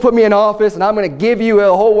 Oh, just put me in office and I'm going to give you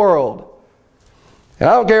the whole world. And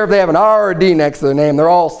I don't care if they have an R or a D next to their name. They're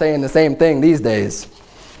all saying the same thing these days.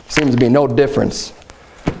 Seems to be no difference.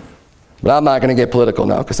 But I'm not going to get political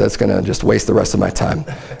now because that's going to just waste the rest of my time.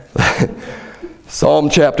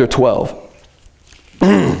 Psalm chapter 12.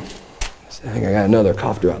 I think I got another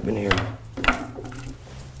cough drop in here.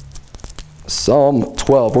 Psalm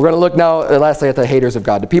 12. We're going to look now, lastly, at the haters of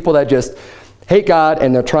God. The people that just hate God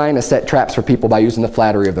and they're trying to set traps for people by using the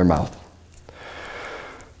flattery of their mouth.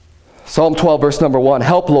 Psalm 12, verse number 1.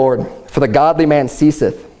 Help, Lord, for the godly man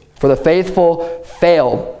ceaseth, for the faithful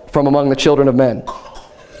fail from among the children of men.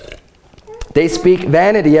 They speak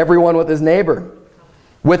vanity, everyone with his neighbor.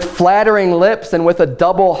 With flattering lips and with a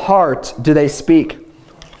double heart do they speak.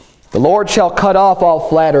 The Lord shall cut off all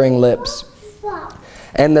flattering lips,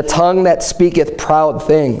 and the tongue that speaketh proud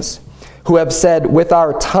things, who have said, with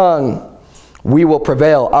our tongue we will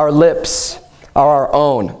prevail. Our lips are our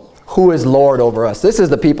own. Who is Lord over us? This is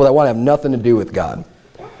the people that want to have nothing to do with God.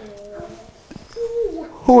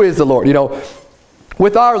 Who is the Lord? You know,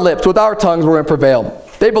 with our lips, with our tongues, we're going to prevail.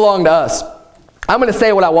 They belong to us. I'm going to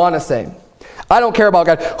say what I want to say. I don't care about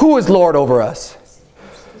God. Who is Lord over us?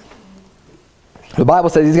 The Bible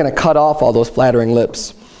says he's going to cut off all those flattering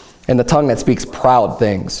lips and the tongue that speaks proud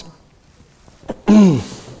things.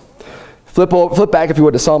 Flip back, if you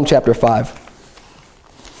would, to Psalm chapter 5.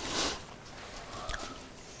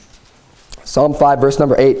 Psalm 5, verse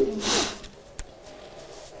number 8.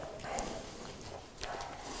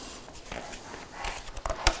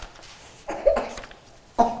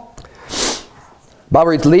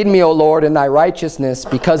 Bible reads, lead me, O Lord, in thy righteousness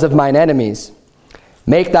because of mine enemies.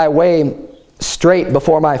 Make thy way straight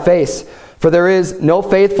before my face, for there is no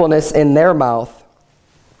faithfulness in their mouth.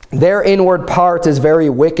 Their inward part is very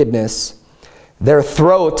wickedness. Their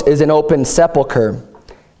throat is an open sepulchre.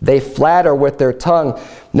 They flatter with their tongue.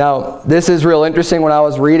 Now, this is real interesting. When I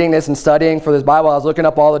was reading this and studying for this Bible, I was looking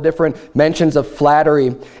up all the different mentions of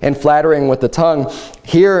flattery and flattering with the tongue.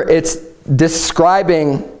 Here, it's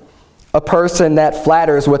describing a person that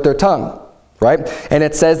flatters with their tongue, right? And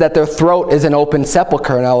it says that their throat is an open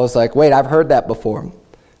sepulcher. And I was like, wait, I've heard that before.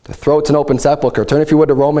 The throat's an open sepulcher. Turn, if you would,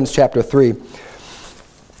 to Romans chapter 3.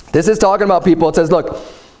 This is talking about people. It says, look,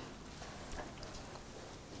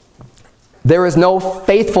 there is no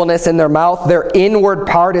faithfulness in their mouth. Their inward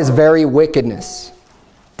part is very wickedness.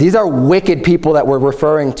 These are wicked people that we're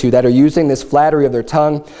referring to that are using this flattery of their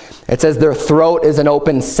tongue. It says their throat is an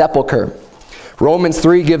open sepulcher. Romans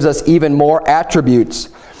 3 gives us even more attributes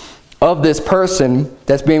of this person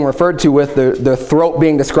that's being referred to with their throat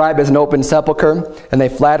being described as an open sepulcher, and they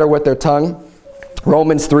flatter with their tongue.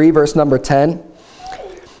 Romans 3, verse number 10.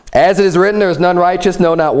 As it is written, there is none righteous,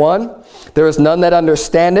 no, not one. There is none that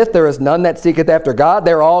understandeth, there is none that seeketh after God.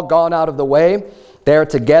 They are all gone out of the way. They are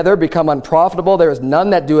together become unprofitable. There is none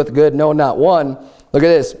that doeth good, no, not one. Look at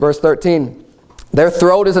this, verse 13. Their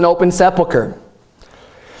throat is an open sepulcher.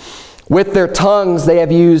 With their tongues they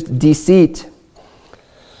have used deceit.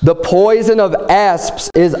 The poison of asps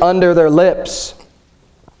is under their lips,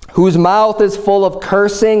 whose mouth is full of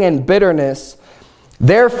cursing and bitterness.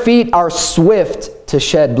 Their feet are swift to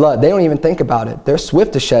shed blood. They don't even think about it. They're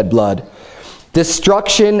swift to shed blood.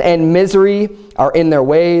 Destruction and misery are in their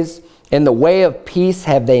ways. In the way of peace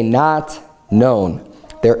have they not known.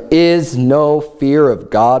 There is no fear of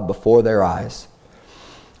God before their eyes.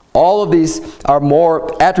 All of these are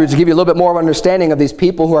more attributes to give you a little bit more of understanding of these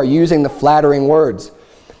people who are using the flattering words.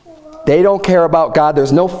 They don't care about God.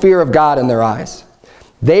 There's no fear of God in their eyes.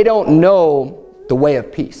 They don't know the way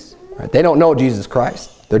of peace. Right? They don't know Jesus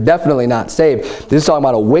Christ. They're definitely not saved. This is talking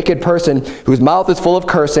about a wicked person whose mouth is full of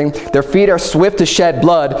cursing. Their feet are swift to shed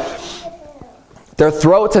blood. Their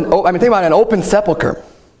throats, think about an open sepulcher.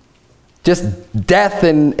 Just death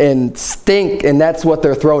and stink, and that's what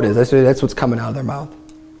their throat is. That's what's coming out of their mouth.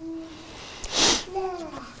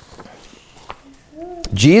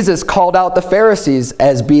 Jesus called out the Pharisees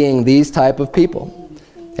as being these type of people.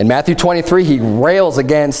 In Matthew 23, he rails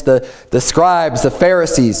against the scribes, the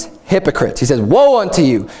Pharisees, hypocrites. He says, woe unto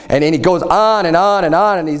you. And then he goes on and on and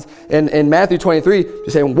on. And he's in Matthew 23,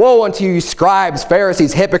 just saying, woe unto you, scribes,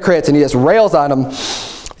 Pharisees, hypocrites. And he just rails on them.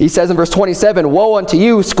 He says in verse 27, woe unto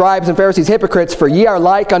you, scribes and Pharisees, hypocrites, for ye are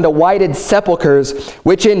like unto whited sepulchres,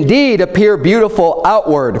 which indeed appear beautiful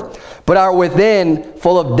outward, but are within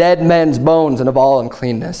full of dead men's bones and of all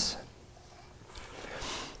uncleanness.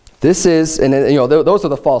 This is, and you know, those are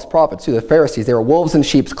the false prophets too, the Pharisees. They were wolves in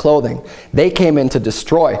sheep's clothing. They came in to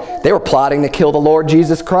destroy. They were plotting to kill the Lord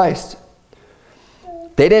Jesus Christ.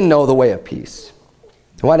 They didn't know the way of peace.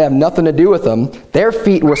 They wanted to have nothing to do with them. Their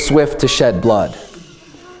feet were swift to shed blood.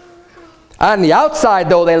 On the outside,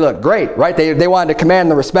 though, they looked great, right? They wanted to command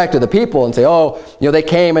the respect of the people and say, oh, they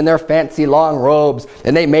came in their fancy long robes,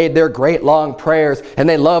 and they made their great long prayers, and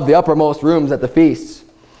they loved the uppermost rooms at the feasts.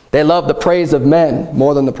 They loved the praise of men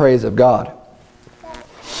more than the praise of God.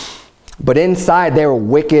 But inside, they were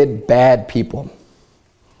wicked, bad people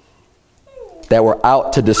that were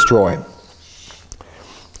out to destroy.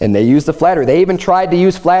 And they used the flattery. They even tried to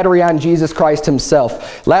use flattery on Jesus Christ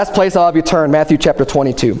himself. Last place I'll have you turn, Matthew chapter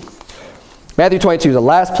 22. Matthew 22 is the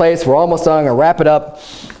last place. We're almost done. I'm going to wrap it up.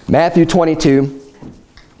 Matthew 22.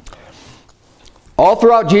 All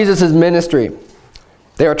throughout Jesus' ministry,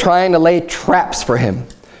 they were trying to lay traps for him.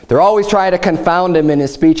 They're always trying to confound him in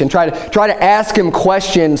his speech and try to ask him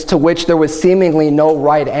questions to which there was seemingly no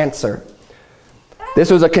right answer.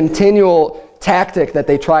 This was a continual tactic that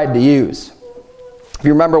they tried to use. If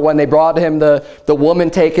you remember when they brought him the woman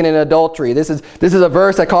taken in adultery, this is a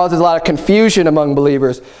verse that causes a lot of confusion among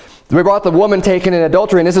believers. We brought the woman taken in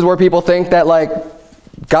adultery, and this is where people think that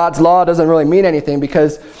God's law doesn't really mean anything,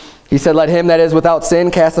 because he said, let him that is without sin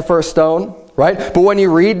cast the first stone, right? But when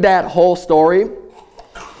you read that whole story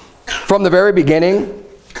from the very beginning,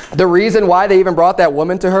 the reason why they even brought that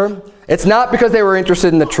woman to her, it's not because they were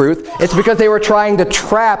interested in the truth. It's because they were trying to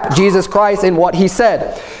trap Jesus Christ in what he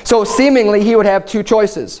said. So seemingly he would have two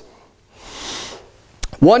choices.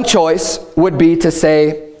 One choice would be to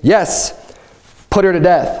say, yes, put her to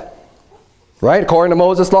death. Right? According to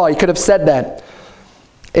Moses' law, he could have said that.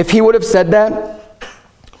 If he would have said that,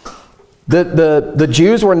 the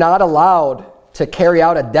Jews were not allowed to carry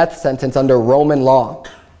out a death sentence under Roman law.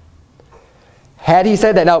 Had he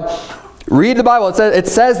said that, now read the Bible. It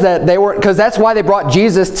says that they were, because that's why they brought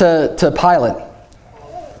Jesus to Pilate.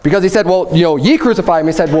 Because he said, well, ye crucify him.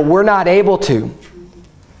 He said, well, we're not able to.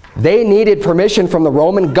 They needed permission from the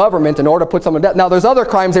Roman government in order to put someone to death. Now, there's other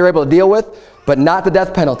crimes they were able to deal with, but not the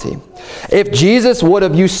death penalty. If Jesus would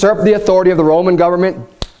have usurped the authority of the Roman government,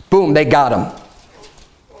 boom, they got him.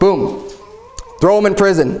 Boom. Throw him in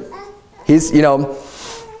prison. He's, put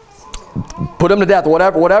him to death,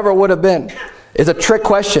 whatever it would have been. It's a trick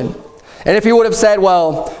question. And if he would have said,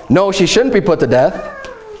 well, no, she shouldn't be put to death,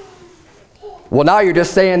 well, now you're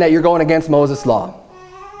just saying that you're going against Moses' law.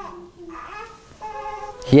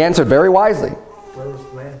 He answered very wisely.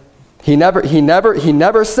 He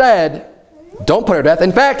never said, don't put her to death.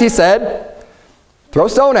 In fact, he said, throw a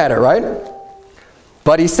stone at her, right?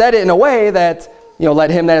 But he said it in a way that,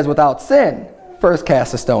 let him that is without sin first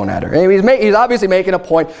cast a stone at her. And he's obviously making a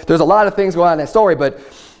point. There's a lot of things going on in that story, but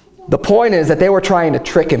the point is that they were trying to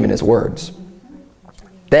trick him in his words.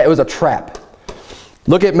 That it was a trap.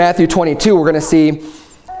 Look at Matthew 22. We're going to see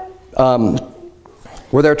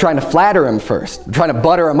where they're trying to flatter him first. They're trying to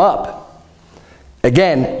butter him up.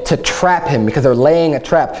 Again, to trap him, because they're laying a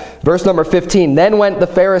trap. Verse number 15, then went the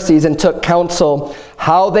Pharisees and took counsel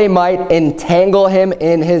how they might entangle him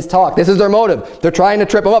in his talk. This is their motive. They're trying to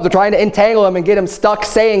trip him up. They're trying to entangle him and get him stuck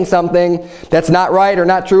saying something that's not right or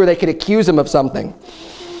not true, or they could accuse him of something.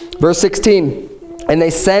 Verse 16, and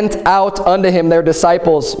they sent out unto him their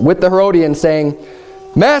disciples with the Herodians, saying,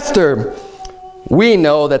 Master, we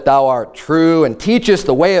know that thou art true, and teachest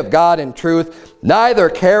the way of God in truth. Neither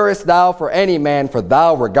carest thou for any man, for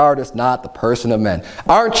thou regardest not the person of men.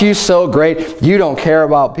 Aren't you so great? You don't care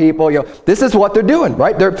about people. This is what they're doing,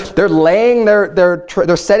 right? They're laying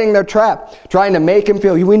they're setting their trap, trying to make him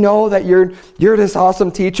feel, we know that you're this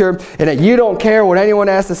awesome teacher, and that you don't care what anyone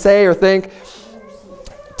has to say or think.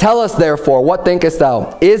 Tell us therefore, what thinkest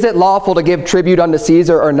thou? Is it lawful to give tribute unto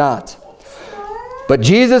Caesar or not? But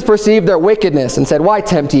Jesus perceived their wickedness and said, why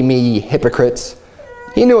tempt ye me, ye hypocrites?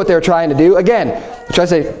 He knew what they were trying to do. Again, they tried to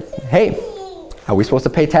say, hey, are we supposed to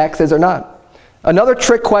pay taxes or not? Another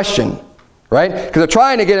trick question, right? Because they're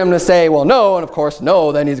trying to get him to say, well, no, and of course,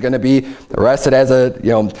 no, then he's going to be arrested as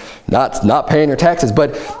not paying your taxes.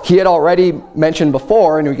 But he had already mentioned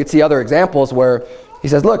before, and we could see other examples where he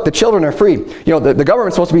says, look, the children are free. The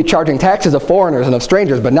government's supposed to be charging taxes of foreigners and of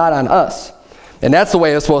strangers, but not on us. And that's the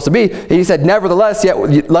way it's supposed to be. And he said, nevertheless,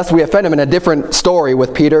 yet lest we offend him, in a different story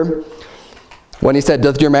with Peter, when he said,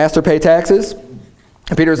 does your master pay taxes?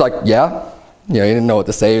 And Peter's like, yeah. He didn't know what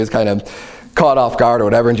to say. He was kind of caught off guard or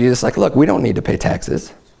whatever. And Jesus is like, look, we don't need to pay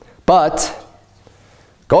taxes. But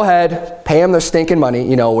go ahead, pay them their stinking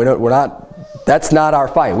money. That's not our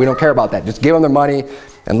fight. We don't care about that. Just give them their money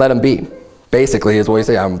and let them be. Basically is what he's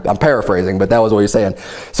saying. I'm paraphrasing, but that was what he's saying.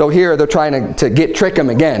 So here they're trying to trick him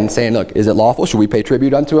again, saying, look, is it lawful? Should we pay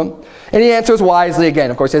tribute unto him? And he answers wisely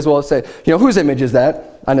again. Of course, he says, well, say, whose image is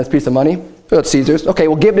that on this piece of money? Oh, it's Caesar's. Okay,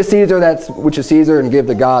 well, give to Caesar that which is Caesar, and give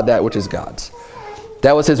to God that which is God's.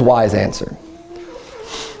 That was his wise answer.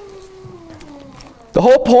 The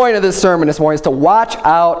whole point of this sermon this morning is to watch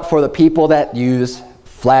out for the people that use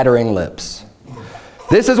flattering lips.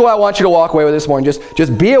 This is what I want you to walk away with this morning.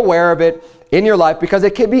 Just be aware of it in your life, because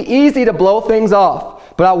it can be easy to blow things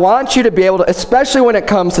off. But I want you to be able to, especially when it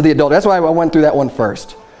comes to the adult. That's why I went through that one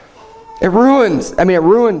first. It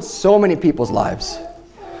ruins so many people's lives.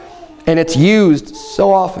 And it's used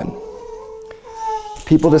so often.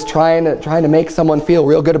 People just trying to make someone feel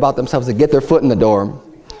real good about themselves, to get their foot in the door,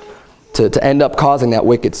 to end up causing that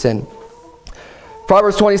wicked sin.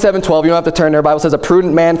 Proverbs 27:12, you don't have to turn there. The Bible says, a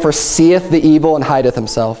prudent man foreseeth the evil and hideth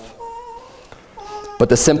himself, but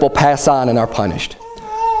the simple pass on and are punished.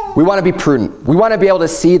 We want to be prudent. We want to be able to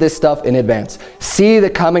see this stuff in advance. See the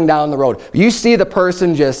coming down the road. You see the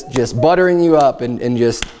person just buttering you up and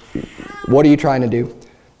just, what are you trying to do?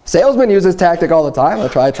 Salesmen use this tactic all the time. They'll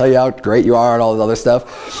try to tell you how great you are and all this other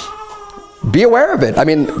stuff. Be aware of it. I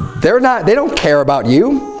mean, they don't care about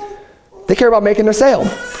you. They care about making their sale,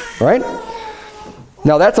 right?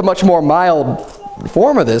 Now, that's a much more mild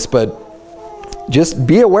form of this, but just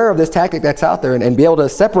be aware of this tactic that's out there and be able to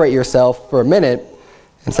separate yourself for a minute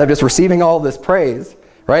instead of just receiving all this praise,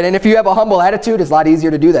 right? And if you have a humble attitude, it's a lot easier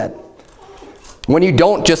to do that. When you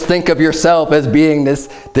don't just think of yourself as being this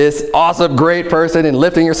awesome, great person and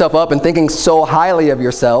lifting yourself up and thinking so highly of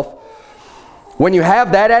yourself, when you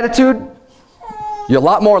have that attitude, you're a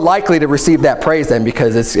lot more likely to receive that praise then,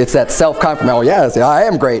 because it's that self-confidence. Oh yes, I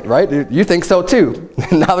am great, right? You think so too.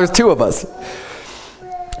 Now there's two of us.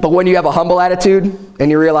 But when you have a humble attitude and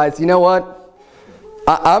you realize, you know what?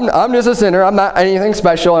 I'm just a sinner. I'm not anything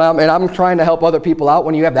special, and I'm trying to help other people out.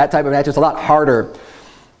 When you have that type of attitude, it's a lot harder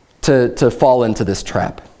to fall into this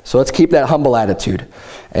trap. So let's keep that humble attitude.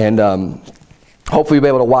 And hopefully you'll be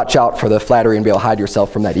able to watch out for the flattery and be able to hide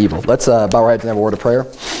yourself from that evil. Let's bow our heads and have a word of prayer.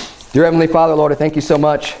 Dear Heavenly Father, Lord, I thank you so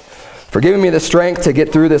much for giving me the strength to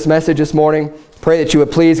get through this message this morning. Pray that you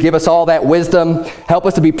would please give us all that wisdom. Help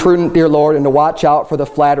us to be prudent, dear Lord, and to watch out for the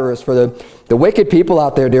flatterers, for the wicked people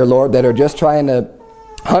out there, dear Lord, that are just trying to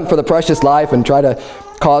hunt for the precious life and try to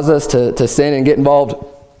cause us to sin and get involved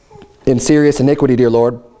in serious iniquity, dear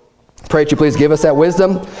Lord. Pray that you please give us that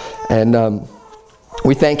wisdom. And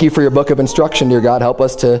we thank you for your book of instruction, dear God. Help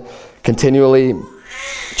us to continually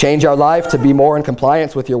change our life to be more in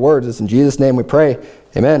compliance with your words. It's in Jesus' name we pray.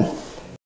 Amen.